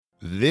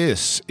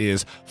This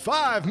is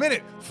 5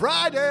 Minute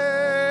Friday!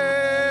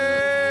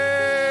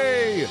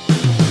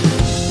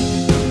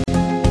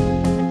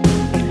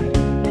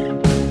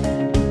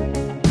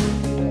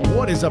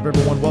 What is up,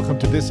 everyone? Welcome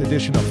to this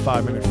edition of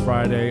 5 Minute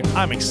Friday.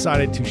 I'm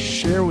excited to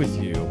share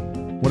with you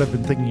what I've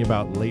been thinking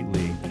about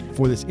lately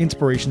for this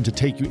inspiration to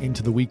take you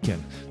into the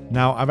weekend.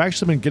 Now, I've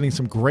actually been getting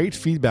some great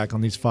feedback on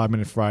these 5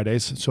 Minute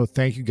Fridays, so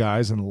thank you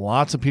guys, and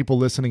lots of people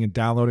listening and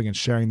downloading and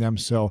sharing them,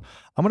 so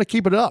I'm going to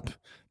keep it up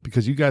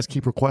because you guys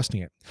keep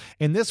requesting it.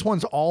 And this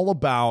one's all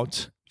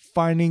about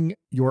finding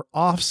your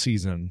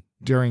off-season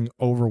during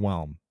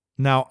Overwhelm.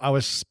 Now, I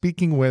was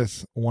speaking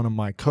with one of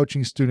my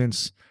coaching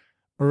students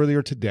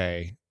earlier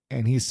today,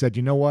 and he said,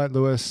 you know what,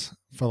 Lewis,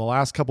 for the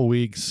last couple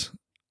weeks,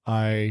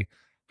 I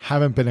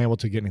haven't been able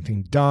to get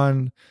anything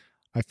done.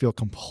 I feel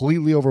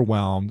completely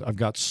overwhelmed. I've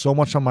got so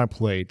much on my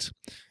plate.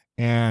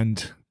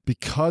 And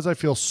because I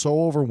feel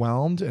so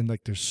overwhelmed and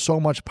like there's so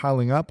much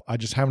piling up, I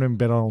just haven't even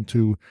been able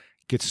to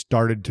get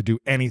started to do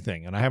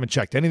anything. And I haven't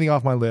checked anything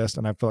off my list.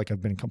 And I feel like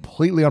I've been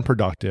completely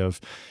unproductive.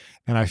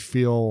 And I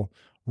feel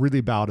really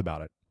bad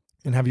about it.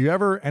 And have you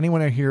ever,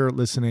 anyone here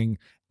listening,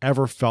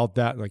 ever felt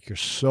that? Like you're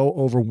so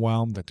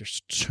overwhelmed that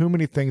there's too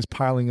many things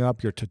piling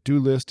up. Your to-do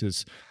list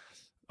is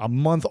a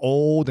month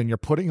old and you're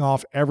putting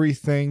off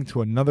everything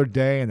to another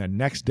day and the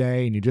next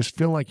day. And you just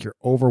feel like you're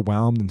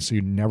overwhelmed. And so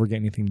you never get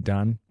anything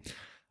done.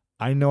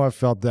 I know I've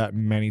felt that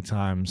many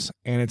times.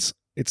 And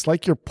it's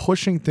like you're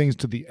pushing things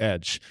to the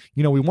edge.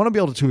 You know, we want to be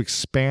able to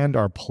expand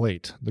our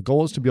plate. The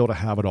goal is to be able to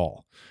have it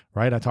all,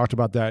 right? I talked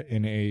about that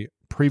in a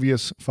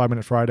previous 5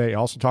 Minute Friday. I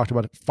also talked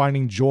about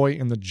finding joy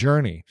in the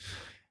journey.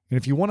 And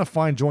if you want to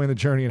find joy in the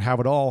journey and have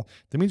it all,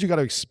 that means you got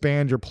to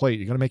expand your plate.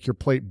 You got to make your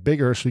plate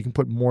bigger so you can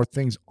put more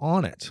things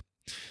on it.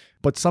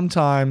 But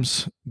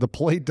sometimes the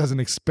plate doesn't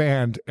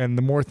expand and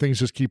the more things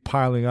just keep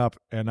piling up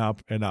and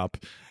up and up.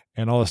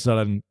 And all of a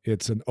sudden,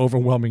 it's an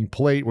overwhelming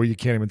plate where you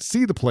can't even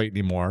see the plate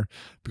anymore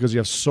because you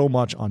have so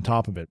much on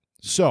top of it.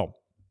 So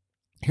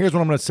here's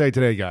what I'm going to say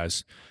today,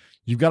 guys.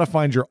 You've got to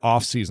find your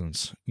off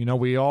seasons. You know,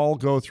 we all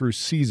go through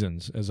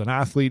seasons. As an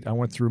athlete, I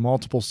went through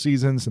multiple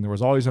seasons and there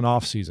was always an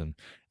off season.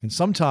 And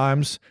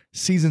sometimes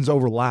seasons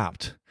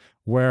overlapped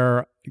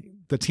where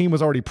the team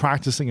was already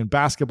practicing in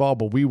basketball,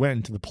 but we went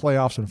into the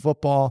playoffs in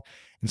football.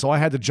 And so I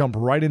had to jump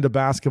right into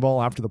basketball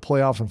after the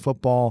playoffs in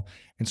football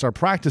and start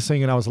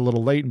practicing, and I was a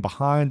little late and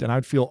behind, and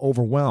I'd feel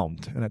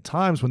overwhelmed. And at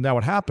times when that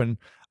would happen,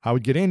 I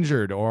would get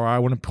injured or I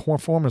wouldn't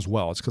perform as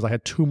well. It's because I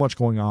had too much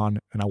going on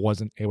and I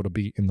wasn't able to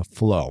be in the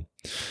flow.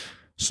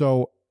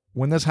 So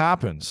when this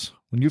happens,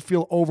 when you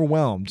feel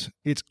overwhelmed,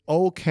 it's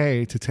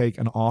okay to take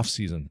an off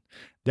season.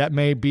 That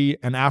may be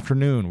an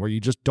afternoon where you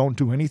just don't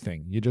do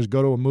anything. You just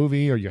go to a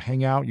movie or you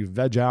hang out, you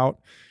veg out,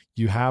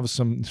 you have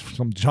some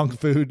junk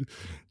food,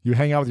 you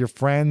hang out with your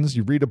friends,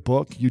 you read a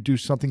book, you do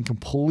something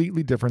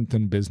completely different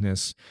than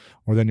business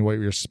or than what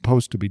you're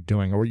supposed to be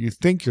doing or what you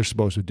think you're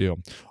supposed to do.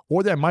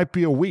 Or that might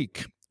be a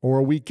week or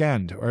a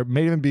weekend, or it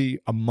may even be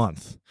a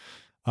month.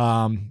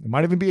 It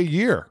might even be a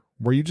year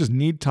where you just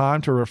need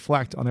time to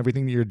reflect on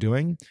everything that you're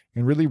doing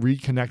and really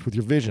reconnect with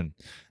your vision.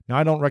 Now,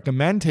 I don't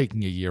recommend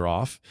taking a year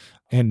off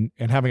and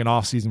having an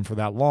off season for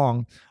that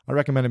long. I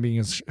recommend it being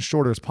as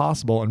short as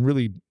possible and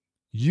really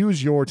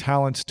use your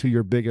talents to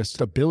your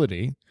biggest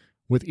ability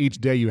with each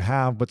day you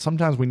have. But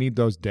sometimes we need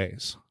those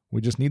days.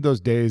 We just need those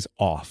days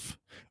off.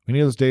 We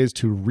need those days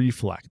to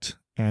reflect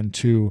and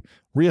to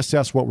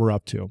reassess what we're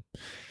up to.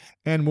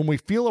 And when we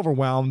feel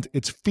overwhelmed,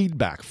 it's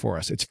feedback for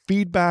us. It's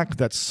feedback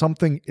that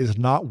something is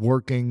not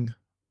working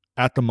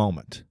at the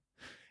moment.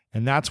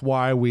 And that's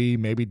why we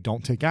maybe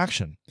don't take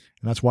action.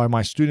 And that's why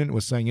my student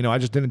was saying, you know, I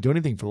just didn't do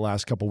anything for the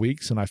last couple of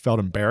weeks and I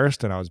felt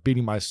embarrassed and I was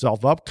beating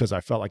myself up because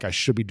I felt like I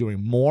should be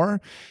doing more.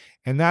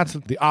 And that's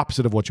the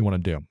opposite of what you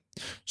want to do.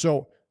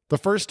 So the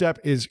first step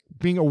is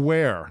being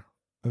aware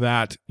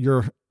that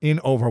you're in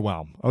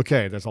overwhelm.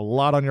 Okay, there's a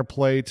lot on your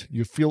plate.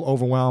 You feel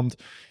overwhelmed.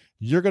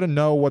 You're going to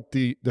know what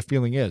the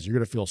feeling is. You're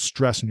going to feel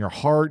stress in your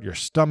heart, your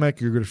stomach.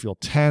 You're going to feel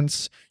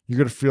tense. You're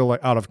going to feel like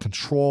out of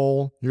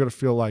control. You're going to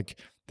feel like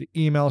the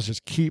emails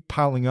just keep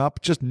piling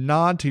up. Just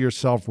nod to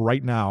yourself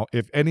right now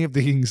if any of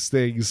these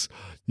things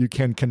you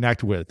can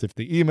connect with. If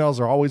the emails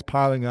are always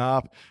piling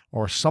up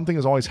or something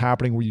is always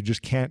happening where you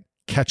just can't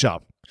catch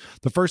up.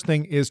 The first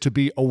thing is to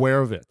be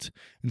aware of it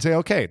and say,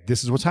 okay,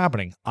 this is what's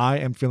happening. I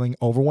am feeling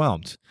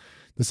overwhelmed.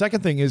 The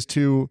second thing is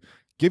to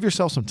give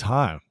yourself some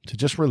time to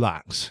just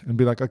relax and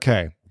be like,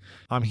 okay,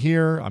 I'm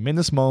here. I'm in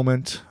this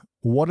moment.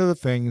 What are the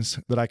things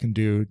that I can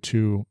do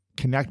to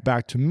connect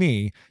back to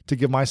me to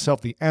give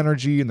myself the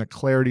energy and the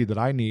clarity that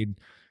I need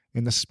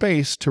in the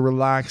space to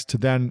relax, to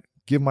then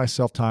give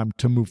myself time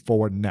to move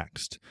forward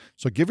next.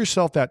 So give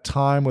yourself that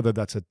time, whether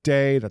that's a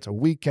day, that's a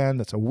weekend,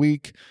 that's a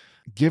week.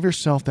 Give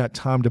yourself that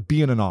time to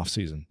be in an off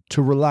season,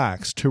 to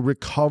relax, to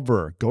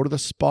recover, go to the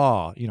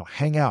spa,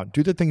 hang out,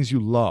 do the things you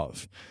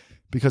love.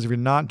 Because if you're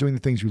not doing the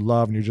things you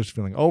love and you're just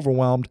feeling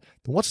overwhelmed,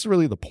 then what's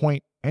really the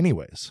point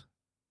anyways?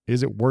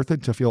 Is it worth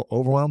it to feel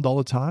overwhelmed all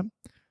the time?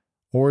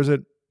 Or is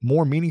it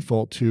more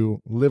meaningful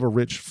to live a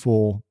rich,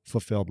 full,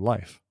 fulfilled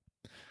life?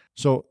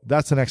 So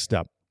that's the next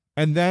step.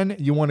 And then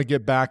you want to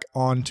get back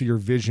onto your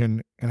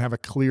vision and have a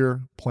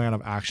clear plan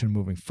of action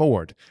moving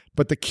forward.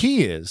 But the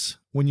key is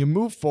when you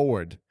move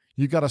forward,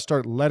 you got to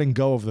start letting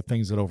go of the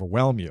things that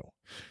overwhelm you.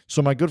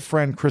 So my good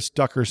friend Chris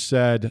Ducker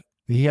said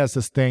he has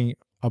this thing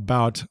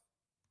about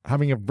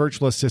having a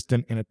virtual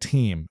assistant in a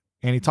team.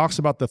 And he talks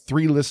about the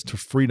 3 lists to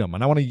freedom.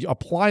 And I want to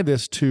apply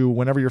this to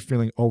whenever you're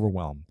feeling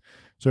overwhelmed.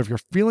 So if you're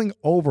feeling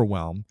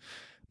overwhelmed,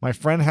 my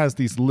friend has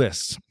these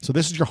lists. So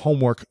this is your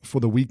homework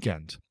for the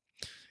weekend.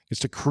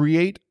 It's to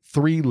create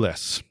 3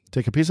 lists.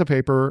 Take a piece of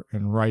paper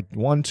and write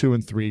 1, 2,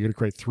 and 3. You're going to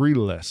create 3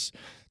 lists.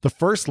 The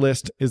first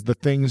list is the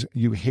things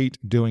you hate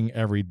doing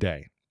every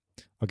day.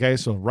 Okay,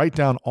 so write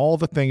down all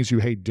the things you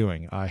hate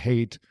doing. I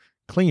hate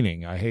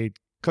cleaning. I hate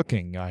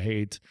cooking. I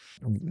hate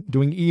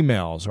doing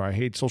emails, or I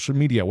hate social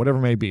media, whatever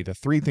it may be. The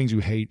 3 things you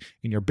hate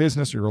in your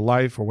business or your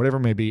life or whatever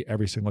it may be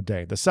every single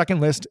day. The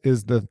second list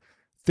is the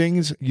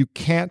things you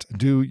can't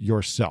do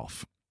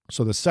yourself.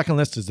 So the second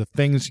list is the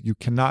things you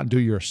cannot do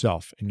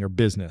yourself in your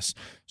business.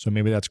 So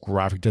maybe that's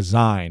graphic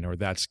design, or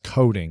that's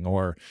coding,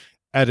 or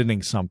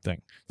editing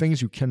something.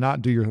 Things you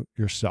cannot do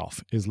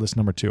yourself is list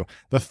number 2.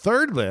 The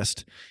third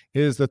list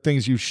is the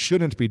things you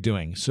shouldn't be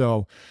doing.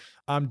 So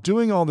I'm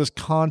doing all this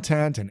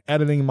content and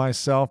editing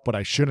myself, but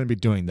I shouldn't be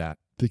doing that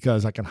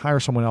because I can hire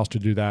someone else to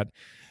do that,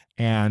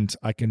 and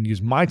I can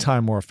use my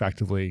time more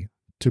effectively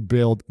to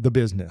build the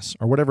business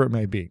or whatever it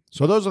may be.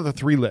 So those are the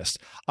 3 lists.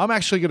 I'm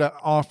actually going to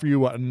offer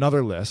you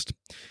another list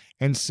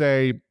and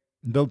say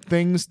the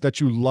things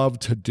that you love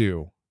to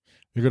do.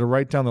 You're going to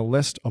write down the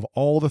list of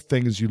all the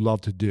things you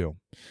love to do,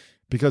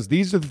 because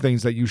these are the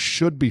things that you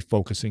should be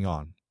focusing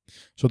on.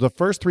 So the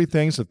first 3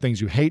 things, the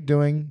things you hate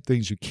doing,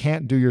 things you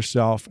can't do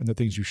yourself, and the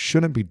things you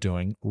shouldn't be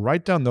doing,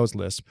 write down those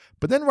lists,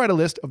 but then write a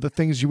list of the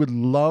things you would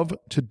love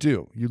to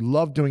do, you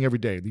love doing every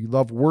day, that you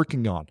love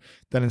working on,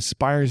 that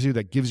inspires you,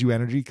 that gives you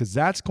energy, because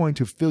that's going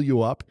to fill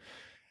you up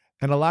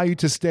and allow you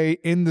to stay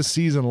in the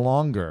season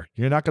longer.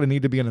 You're not going to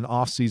need to be in an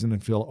off season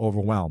and feel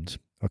overwhelmed,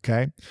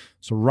 okay?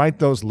 So write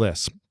those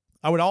lists.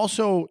 I would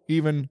also,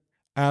 even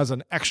as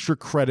an extra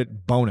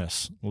credit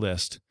bonus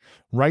list,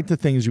 write the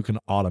things you can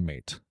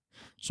automate.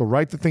 So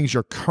write the things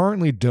you're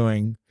currently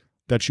doing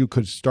that you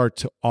could start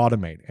to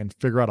automate and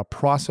figure out a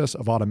process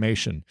of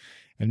automation.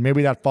 And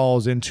maybe that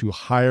falls into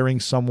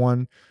hiring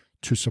someone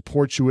to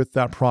support you with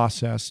that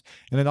process.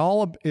 And it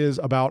all is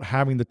about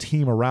having the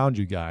team around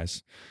you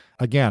guys.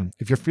 Again,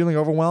 if you're feeling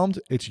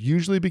overwhelmed, it's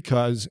usually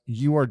because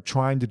you are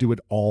trying to do it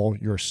all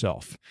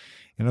yourself.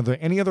 And are there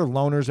any other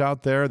loners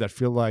out there that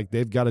feel like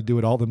they've got to do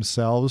it all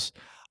themselves?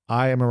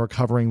 I am a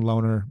recovering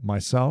loner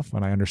myself,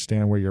 and I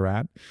understand where you're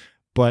at.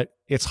 But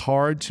it's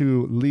hard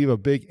to leave a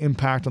big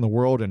impact on the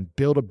world and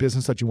build a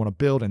business that you want to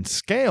build and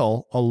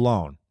scale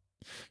alone.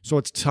 So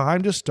it's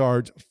time to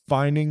start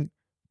finding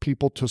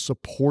people to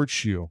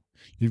support you.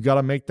 You've got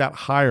to make that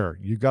hire.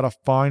 You've got to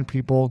find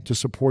people to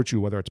support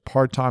you, whether it's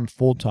part-time,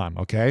 full-time,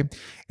 okay?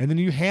 And then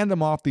you hand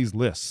them off these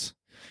lists.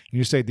 And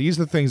you say, these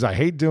are the things I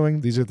hate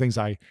doing. These are the things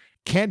I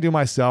can't do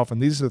myself.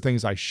 And these are the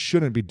things I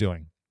shouldn't be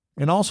doing.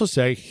 And also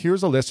say,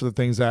 here's a list of the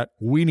things that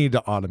we need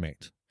to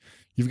automate.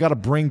 You've got to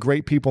bring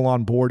great people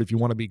on board if you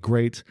want to be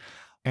great.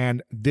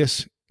 And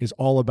this is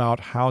all about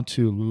how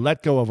to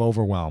let go of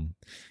overwhelm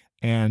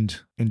and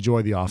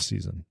enjoy the off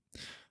season.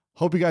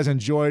 Hope you guys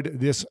enjoyed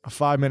this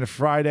 5-Minute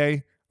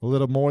Friday, a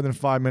little more than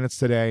 5 minutes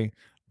today,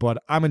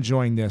 but I'm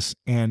enjoying this,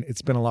 and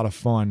it's been a lot of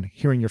fun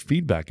hearing your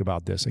feedback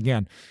about this.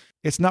 Again,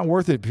 it's not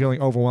worth it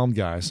feeling overwhelmed,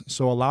 guys.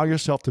 So allow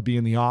yourself to be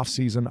in the off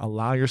season.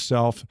 Allow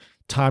yourself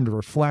time to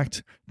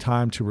reflect,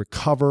 time to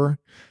recover,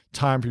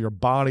 time for your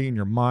body and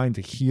your mind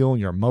to heal, and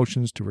your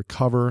emotions to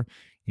recover.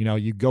 You know,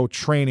 you go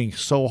training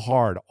so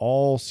hard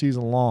all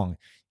season long.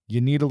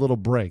 You need a little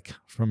break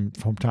from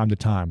time to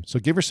time. So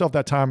give yourself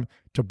that time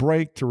to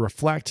break, to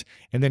reflect,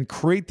 and then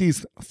create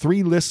these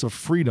 3 lists of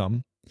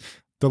freedom,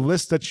 the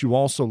list that you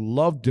also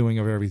love doing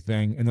of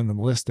everything, and then the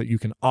list that you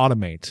can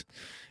automate.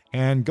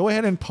 And go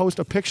ahead and post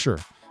a picture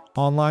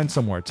online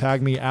somewhere.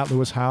 Tag me at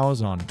Lewis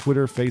Howes on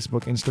Twitter,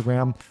 Facebook,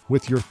 Instagram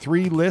with your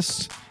 3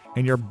 lists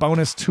and your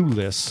bonus 2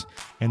 lists.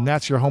 And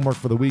that's your homework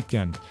for the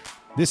weekend.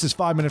 This is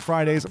 5-Minute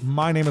Fridays.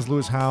 My name is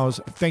Lewis Howes.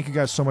 Thank you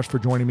guys so much for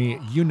joining me.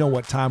 You know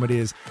what time it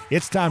is.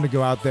 It's time to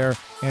go out there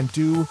and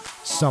do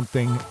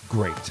something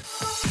great.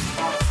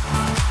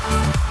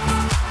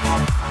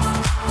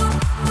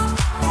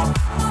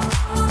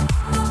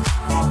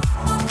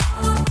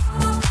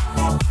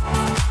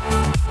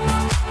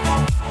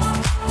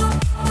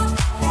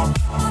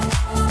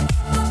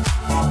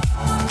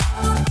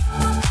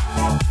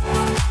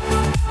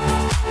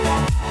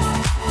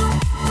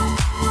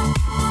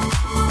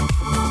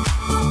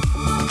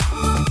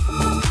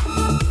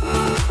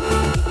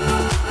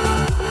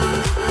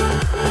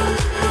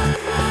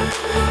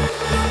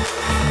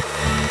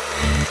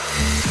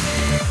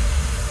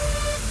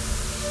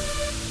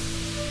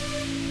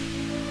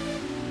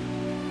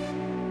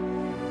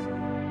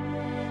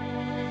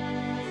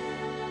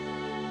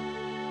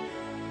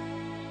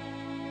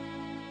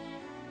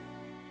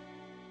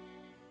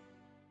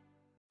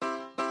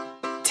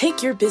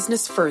 Take your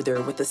business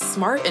further with the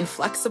smart and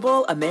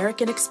flexible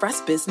American Express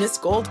Business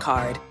Gold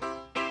Card.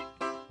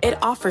 It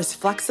offers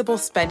flexible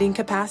spending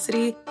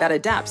capacity that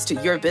adapts to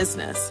your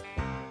business.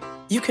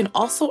 You can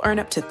also earn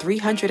up to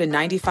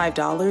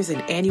 $395 in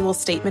annual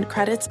statement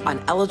credits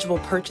on eligible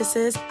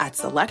purchases at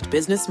select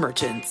business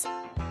merchants.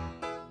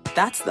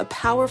 That's the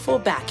powerful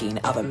backing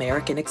of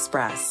American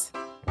Express.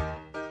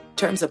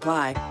 Terms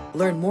apply.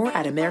 Learn more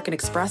at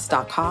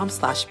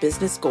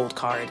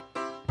americanexpress.com/businessgoldcard.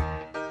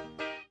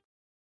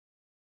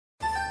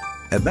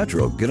 At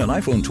Metro, get an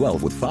iPhone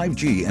 12 with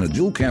 5G and a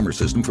dual camera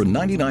system for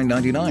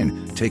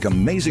 $99.99. Take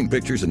amazing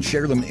pictures and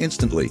share them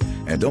instantly.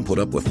 And don't put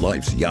up with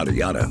life's yada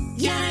yada.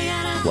 Yada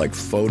yada. Like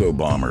photo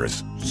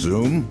bombers.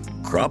 Zoom,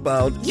 crop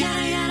out,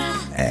 yada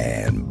yada.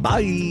 And bye.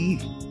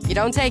 You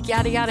don't take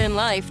yada yada in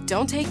life,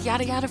 don't take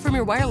yada yada from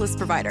your wireless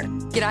provider.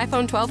 Get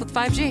iPhone 12 with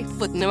 5G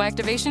with no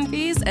activation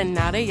fees and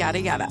nada yada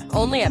yada.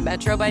 Only at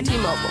Metro by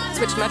T-Mobile.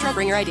 Switch to Metro,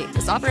 bring your ID.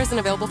 This offer isn't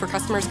available for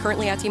customers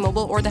currently at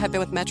T-Mobile or that have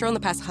been with Metro in the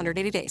past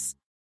 180 days.